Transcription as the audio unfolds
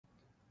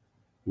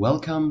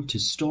Welcome to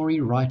Story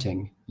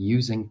Writing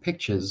Using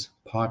Pictures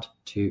Part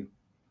 2.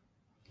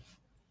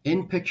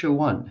 In Picture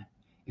 1,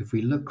 if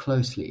we look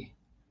closely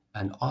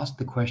and ask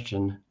the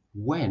question,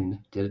 when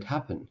did it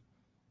happen?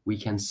 We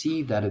can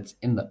see that it's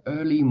in the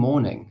early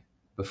morning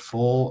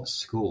before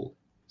school.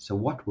 So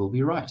what will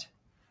we write?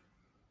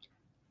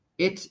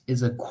 It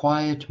is a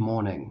quiet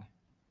morning.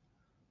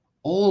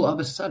 All of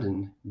a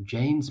sudden,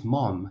 Jane's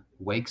mom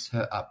wakes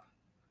her up.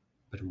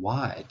 But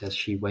why does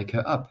she wake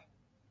her up?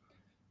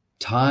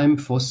 Time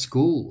for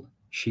school,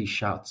 she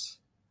shouts.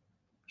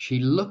 She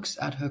looks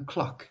at her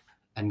clock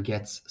and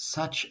gets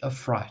such a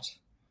fright.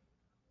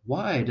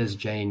 Why does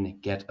Jane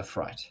get a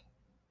fright?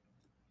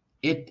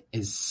 It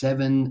is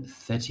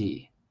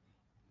 7:30.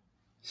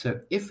 So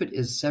if it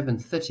is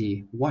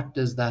 7:30, what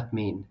does that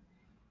mean?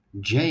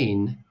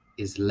 Jane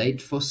is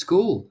late for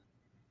school.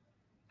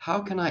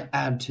 How can I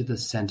add to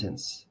this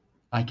sentence?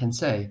 I can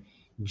say,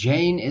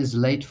 Jane is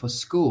late for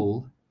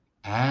school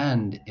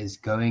and is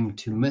going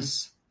to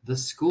miss the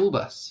school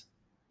bus.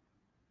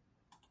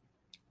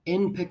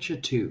 In Picture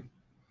 2,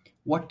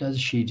 what does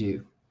she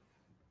do?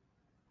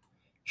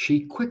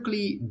 She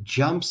quickly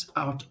jumps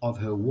out of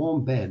her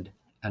warm bed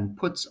and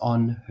puts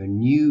on her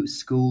new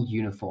school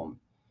uniform.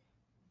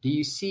 Do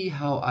you see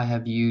how I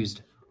have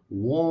used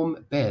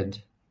warm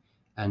bed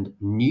and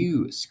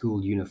new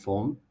school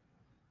uniform?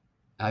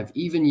 I've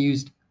even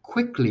used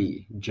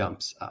quickly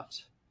jumps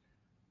out.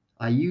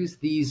 I use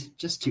these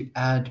just to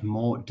add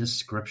more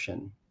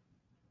description.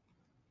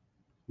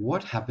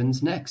 What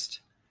happens next?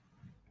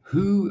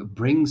 Who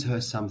brings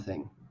her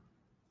something?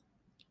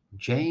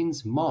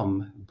 Jane's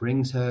mom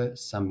brings her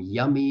some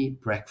yummy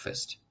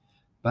breakfast,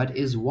 but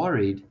is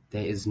worried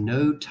there is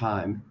no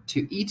time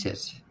to eat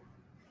it.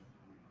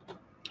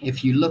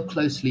 If you look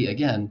closely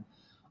again,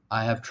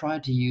 I have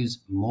tried to use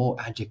more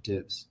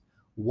adjectives.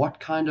 What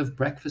kind of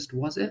breakfast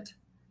was it?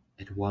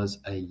 It was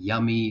a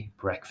yummy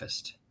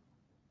breakfast.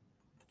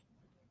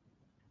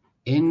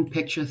 In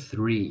Picture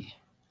 3,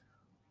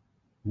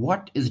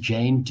 what is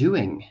Jane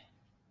doing?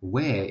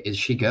 Where is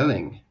she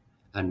going?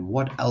 And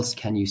what else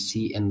can you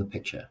see in the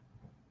picture?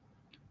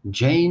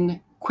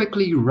 Jane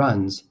quickly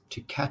runs to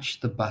catch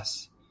the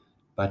bus,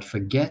 but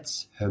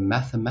forgets her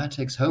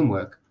mathematics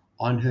homework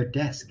on her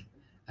desk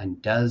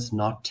and does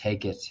not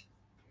take it.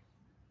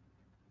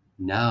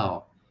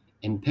 Now,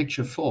 in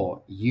Picture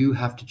 4, you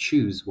have to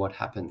choose what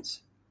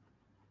happens.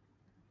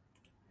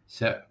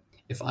 So,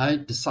 if I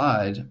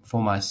decide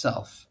for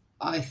myself,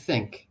 I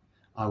think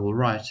I will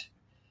write,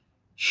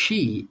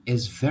 she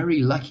is very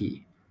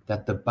lucky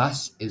that the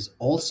bus is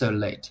also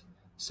late,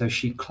 so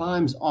she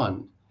climbs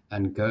on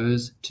and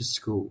goes to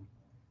school.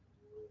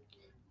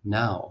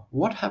 Now,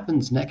 what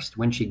happens next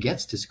when she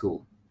gets to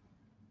school?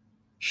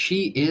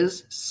 She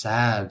is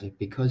sad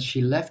because she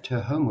left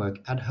her homework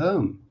at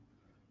home.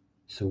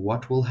 So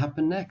what will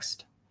happen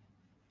next?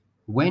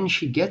 When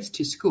she gets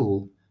to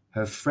school,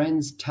 her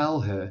friends tell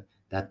her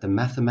that the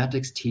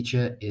mathematics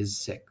teacher is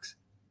sick.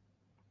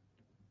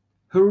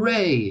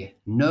 Hooray!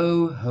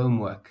 No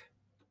homework.